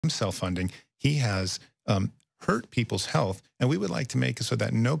cell funding, he has hurt people's health. And we would like to make it so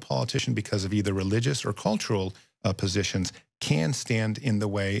that no politician, because of either religious or cultural positions, can stand in the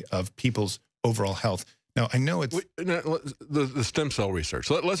way of people's overall health. Now, I know it's... The stem cell research.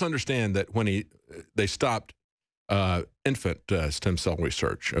 Let's understand that when they stopped infant stem cell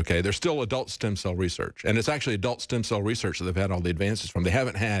research, okay, there's still adult stem cell research. And it's actually adult stem cell research that they've had all the advances from. They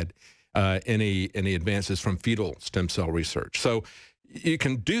haven't had any advances from fetal stem cell research. So you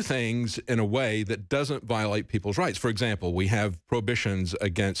can do things in a way that doesn't violate people's rights. For example, we have prohibitions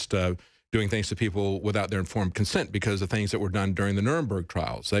against doing things to people without their informed consent because of things that were done during the Nuremberg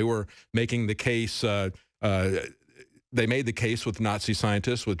trials. They were making the case, they made the case with Nazi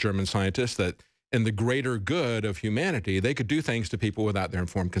scientists, with German scientists, that in the greater good of humanity, they could do things to people without their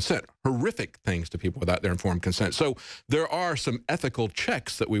informed consent, horrific things to people without their informed consent. So there are some ethical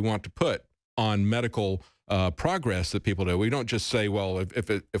checks that we want to put on medical progress that people do. We don't just say, well,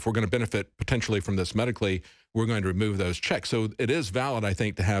 if we're going to benefit potentially from this medically, we're going to remove those checks. So it is valid, I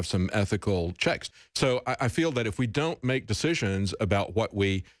think, to have some ethical checks. So I feel that if we don't make decisions about what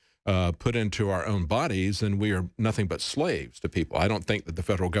we put into our own bodies, then we are nothing but slaves to people. I don't think that the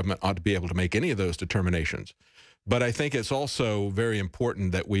federal government ought to be able to make any of those determinations. But I think it's also very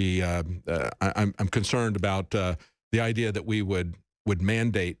important that we, I'm concerned about the idea that we would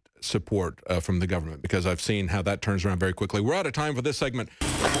mandate support from the government, because I've seen how that turns around very quickly. We're out of time for this segment.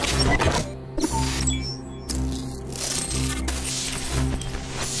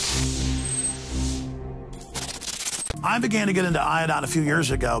 I began to get into iodine a few years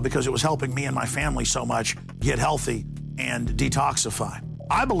ago because it was helping me and my family so much get healthy and detoxify.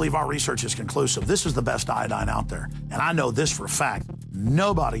 I believe our research is conclusive. This is the best iodine out there. And I know this for a fact.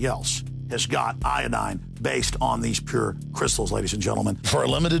 Nobody else has got iodine based on these pure crystals, ladies and gentlemen. For a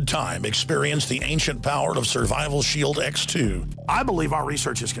limited time, experience the ancient power of Survival Shield X2. I believe our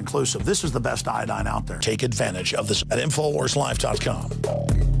research is conclusive. This is the best iodine out there. Take advantage of this at InfoWarsLife.com.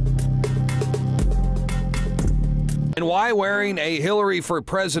 And why wearing a Hillary for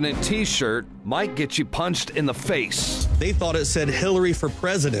President t-shirt might get you punched in the face. They thought it said Hillary for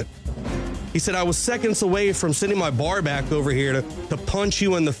President. He said, I was seconds away from sending my bar back over here to punch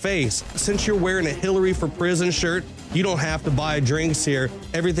you in the face. Since you're wearing a Hillary for Prison shirt, you don't have to buy drinks here.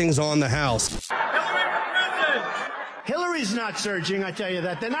 Everything's on the house. Hillary for prison! Hillary's not surging, I tell you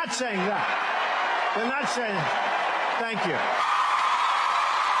that. They're not saying that. They're not saying that. Thank you.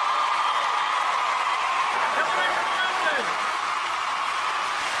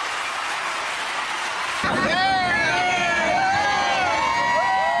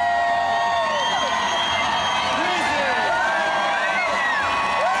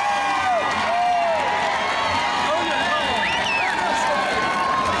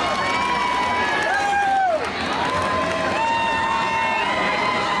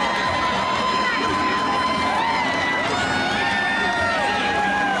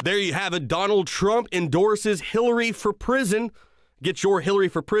 There you have it. Donald Trump endorses Hillary for Prison. Get your Hillary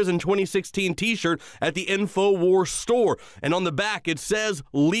for Prison 2016 t-shirt at the InfoWars store. And on the back, it says,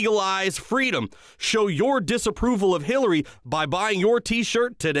 legalize freedom. Show your disapproval of Hillary by buying your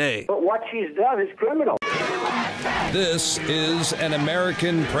t-shirt today. But what she's done is criminal. This is an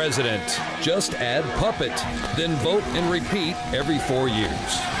American president. Just add puppet, then vote and repeat every 4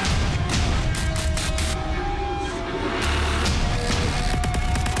 years.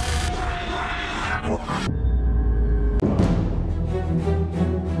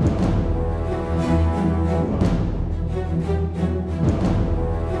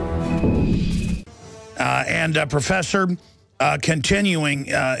 Professor, continuing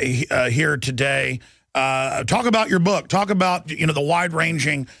here today, talk about your book. Talk about, the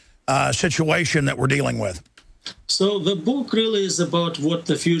wide-ranging situation that we're dealing with. So the book really is about what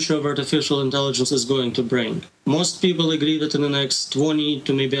the future of artificial intelligence is going to bring. Most people agree that in the next 20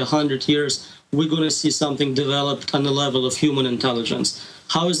 to maybe 100 years, we're going to see something developed on the level of human intelligence.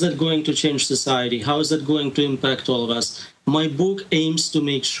 How is that going to change society? How is that going to impact all of us? My book aims to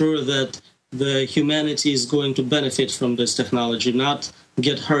make sure that the humanity is going to benefit from this technology, not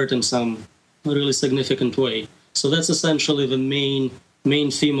get hurt in some really significant way. So that's essentially the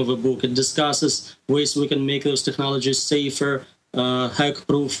main theme of the book. It discusses ways we can make those technologies safer,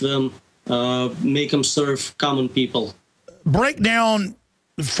 hack-proof them, make them serve common people. Break down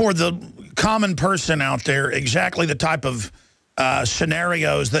for the common person out there exactly the type of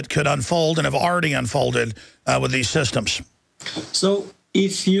scenarios that could unfold and have already unfolded with these systems. So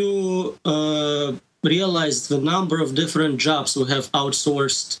if you realize the number of different jobs we have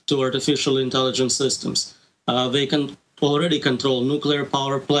outsourced to artificial intelligence systems, they can already control nuclear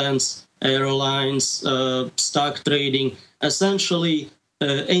power plants, airlines, stock trading. Essentially,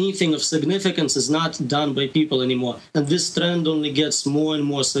 anything of significance is not done by people anymore. And this trend only gets more and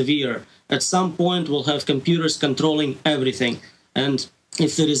more severe. At some point, we'll have computers controlling everything. And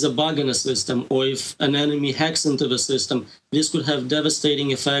if there is a bug in a system, or if an enemy hacks into the system, this could have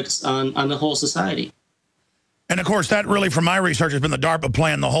devastating effects on the whole society. And of course, that really, from my research, has been the DARPA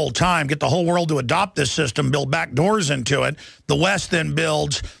plan the whole time. Get the whole world to adopt this system, build back doors into it. The West then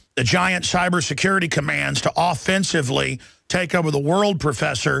builds the giant cybersecurity commands to offensively take over the world,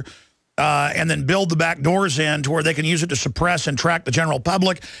 Professor, and then build the back doors in to where they can use it to suppress and track the general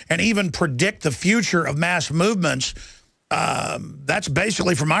public and even predict the future of mass movements. That's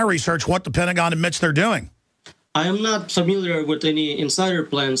basically, from my research, what the Pentagon admits they're doing. I am not familiar with any insider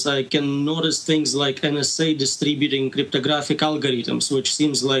plans. I can notice things like NSA distributing cryptographic algorithms, which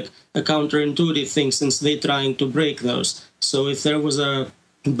seems like a counterintuitive thing since they're trying to break those. So if there was a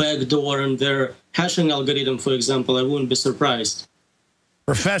backdoor in their hashing algorithm, for example, I wouldn't be surprised.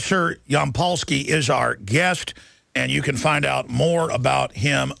 Professor Yampolsky is our guest, and you can find out more about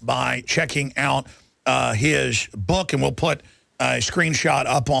him by checking out his book, and we'll put a screenshot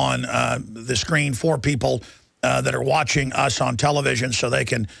up on the screen for people that are watching us on television so they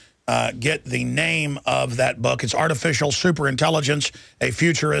can get the name of that book. It's Artificial Superintelligence, a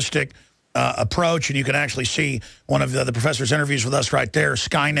Futuristic Approach, and you can actually see one of the professor's interviews with us right there,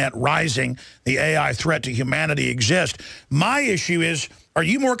 Skynet Rising, the AI threat to humanity exists. My issue is, are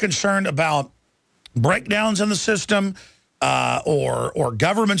you more concerned about breakdowns in the system or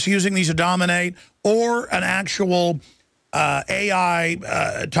governments using these to dominate, or an actual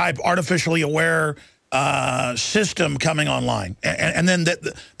AI type artificially aware system coming online and then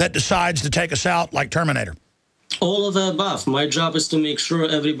that decides to take us out like Terminator? All of the above. My job is to make sure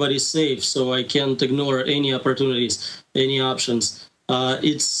everybody's safe, so I can't ignore any opportunities, any options.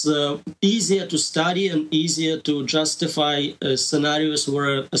 It's easier to study and easier to justify scenarios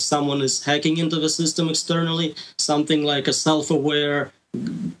where someone is hacking into the system externally. Something like a self-aware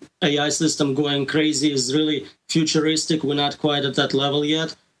AI system going crazy is really futuristic. We're not quite at that level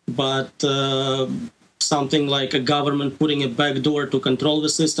yet, but something like a government putting a backdoor to control the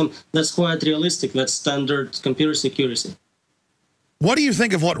system, that's quite realistic. That's standard computer security. What do you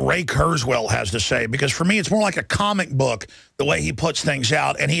think of what Ray Kurzweil has to say? Because for me, it's more like a comic book, the way he puts things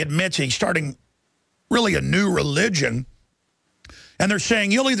out. And he admits he's starting really a new religion. And they're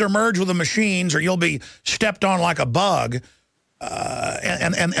saying you'll either merge with the machines or you'll be stepped on like a bug.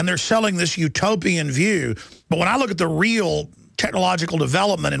 And they're selling this utopian view. But when I look at the real technological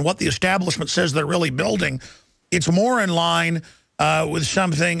development and what the establishment says they're really building, it's more in line with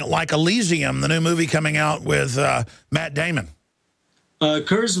something like Elysium, the new movie coming out with Matt Damon.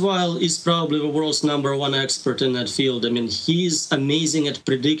 Kurzweil is probably the world's #1 expert in that field. I mean, he's amazing at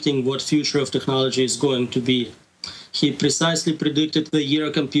predicting what future of technology is going to be. He precisely predicted the year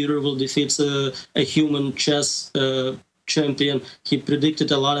a computer will defeat a human chess champion. He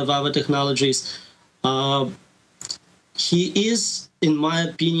predicted a lot of other technologies. He is, in my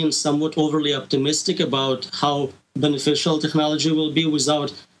opinion, somewhat overly optimistic about how beneficial technology will be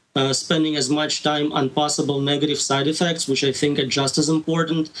without spending as much time on possible negative side effects, which I think are just as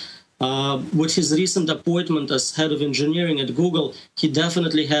important. With his recent appointment as head of engineering at Google, he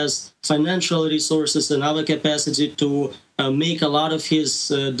definitely has financial resources and other capacity to make a lot of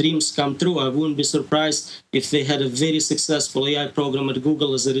his dreams come true. I wouldn't be surprised if they had a very successful AI program at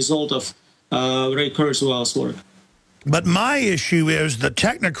Google as a result of Ray Kurzweil's work. But my issue is the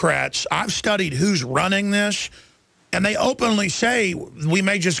technocrats. I've studied who's running this, and they openly say we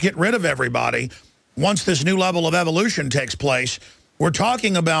may just get rid of everybody once this new level of evolution takes place. We're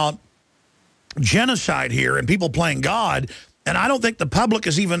talking about genocide here and people playing God, and I don't think the public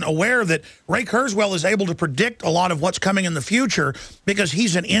is even aware that Ray Kurzweil is able to predict a lot of what's coming in the future because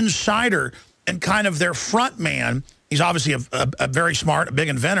he's an insider and kind of their front man. He's obviously a very smart, a big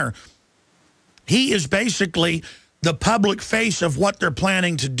inventor. He is basically the public face of what they're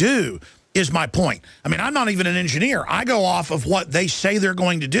planning to do, is my point. I mean, I'm not even an engineer. I go off of what they say they're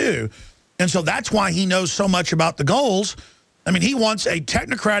going to do. And so that's why he knows so much about the goals. I mean, he wants a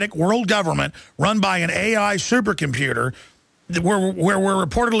technocratic world government run by an AI supercomputer where we're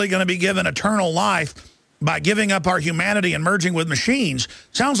reportedly going to be given eternal life by giving up our humanity and merging with machines.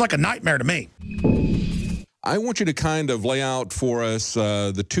 Sounds like a nightmare to me. I want you to kind of lay out for us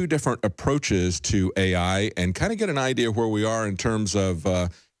the two different approaches to AI and kind of get an idea where we are in terms of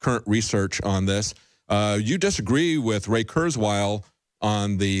current research on this. You disagree with Ray Kurzweil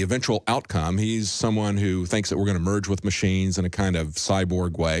on the eventual outcome. He's someone who thinks that we're going to merge with machines in a kind of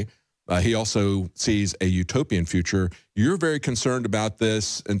cyborg way. He also sees a utopian future. You're very concerned about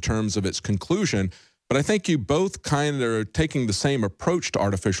this in terms of its conclusion, But I think you both kind of are taking the same approach to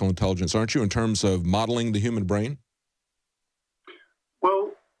artificial intelligence, aren't you, in terms of modeling the human brain?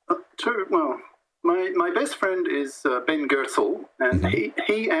 Well, my best friend is Ben Goertzel, and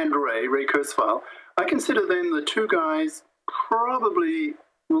he and Ray Kurzweil, I consider them the two guys probably,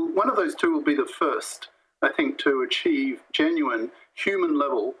 well, one of those two will be the first, I think, to achieve genuine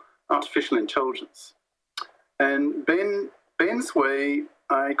human-level artificial intelligence. And Ben's way,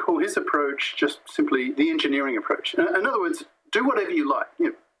 I call his approach just simply the engineering approach. In other words, do whatever you like. You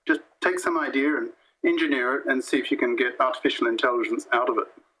know, just take some idea and engineer it and see if you can get artificial intelligence out of it.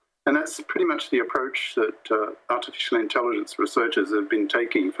 And that's pretty much the approach that artificial intelligence researchers have been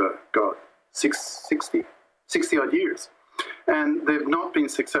taking for, God, 60-odd years. And they've not been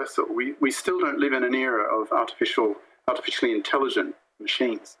successful. We still don't live in an era of artificially intelligent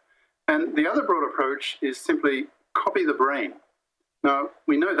machines. And the other broad approach is simply copy the brain. Now,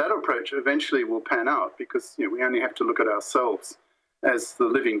 we know that approach eventually will pan out because, you know, we only have to look at ourselves as the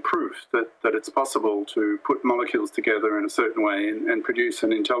living proof that it's possible to put molecules together in a certain way and produce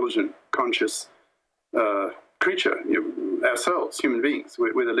an intelligent, conscious creature. You know, ourselves, human beings,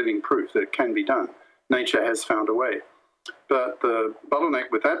 we're the living proof that it can be done. Nature has found a way. But the bottleneck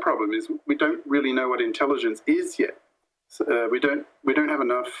with that problem is we don't really know what intelligence is yet. So, we don't have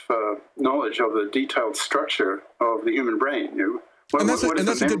enough knowledge of the detailed structure of the human brain. You know, that's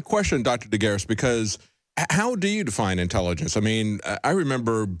a good question, Dr. DeGaris, because how do you define intelligence? I mean, I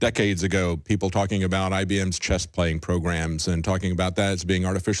remember decades ago people talking about IBM's chess playing programs and talking about that as being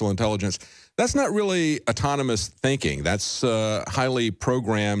artificial intelligence. That's not really autonomous thinking. That's highly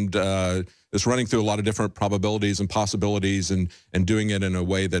programmed. It's running through a lot of different probabilities and possibilities and doing it in a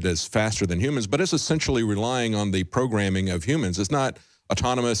way that is faster than humans, but it's essentially relying on the programming of humans. It's not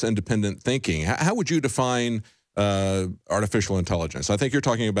autonomous, independent thinking. How would you define artificial intelligence? I think you're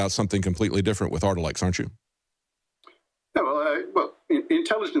talking about something completely different with Artilex, aren't you? Yeah, well,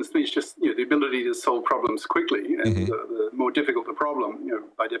 intelligence means just, you know, the ability to solve problems quickly, and the more difficult the problem, you know,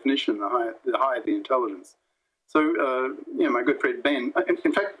 by definition, the higher the intelligence. So, you know, my good friend Ben,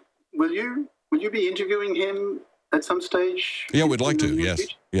 in fact, will you be interviewing him at some stage? Yeah, we'd like to.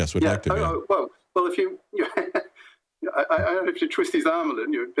 Yes, we'd like to. Well, if you, I don't have to twist his arm a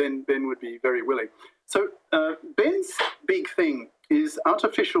little. You know, Ben would be very willing. So Ben's big thing is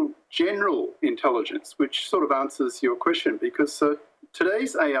artificial general intelligence, which sort of answers your question, because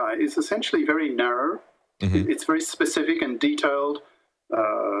today's AI is essentially very narrow. It's very specific and detailed,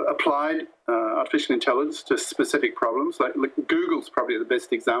 applied artificial intelligence to specific problems. Like Google's probably the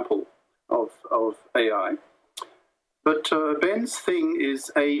best example of AI. But Ben's thing is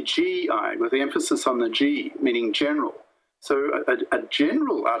AGI, with the emphasis on the G, meaning general. So a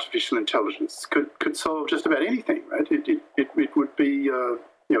general artificial intelligence could solve just about anything, right? It would be you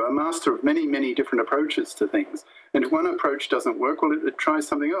know, a master of many different approaches to things. And if one approach doesn't work, well, it tries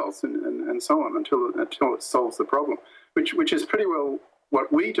something else, and so on until it solves the problem, which is pretty well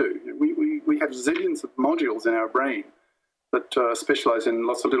what we do. We have zillions of modules in our brain that specialize in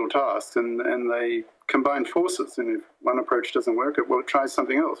lots of little tasks, and they combine forces. And if one approach doesn't work, it tries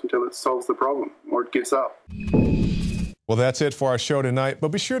something else until it solves the problem or it gives up. Well, that's it for our show tonight, but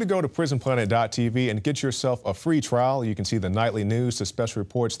be sure to go to prisonplanet.tv and get yourself a free trial. You can see the nightly news, the special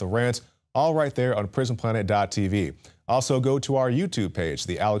reports, the rants, all right there on prisonplanet.tv. Also, go to our YouTube page,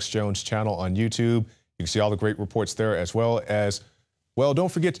 the Alex Jones channel on YouTube. You can see all the great reports there, as well,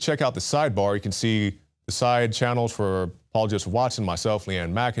 don't forget to check out the sidebar. You can see the side channels for Paul Joseph Watson, myself,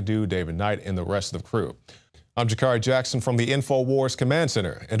 Leanne McAdoo, David Knight, and the rest of the crew. I'm Jakari Jackson from the InfoWars Command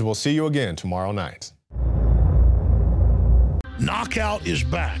Center, and we'll see you again tomorrow night. Knockout is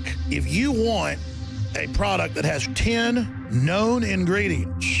back. If you want a product that has 10 known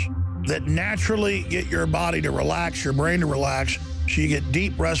ingredients that naturally get your body to relax, your brain to relax, so you get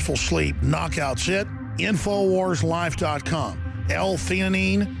deep, restful sleep, Knockout's it. InfoWarsLife.com.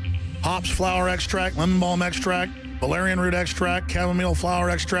 L-theanine, hops flower extract, lemon balm extract, valerian root extract, chamomile flower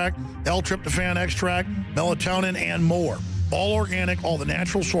extract, L-tryptophan extract, melatonin, and more. All organic, all the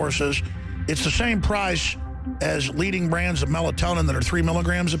natural sources. It's the same price as leading brands of melatonin that are 3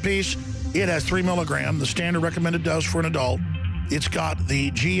 milligrams apiece. It has 3 milligrams, the standard recommended dose for an adult. It's got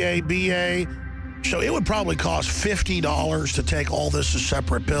the GABA, so it would probably cost $50 to take all this as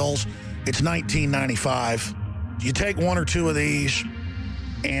separate pills. It's $19.95. You take 1 or 2 of these,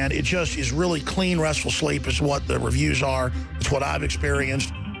 and it just is really clean, restful sleep is what the reviews are. It's what I've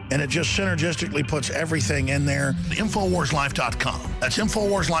experienced. and it just synergistically puts everything in there. InfoWarsLife.com. That's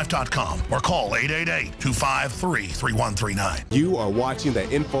InfoWarsLife.com, or call 888-253-3139. You are watching the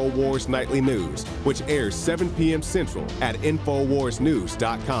InfoWars Nightly News, which airs 7 p.m. Central at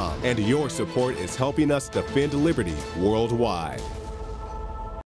InfoWarsNews.com. And your support is helping us defend liberty worldwide.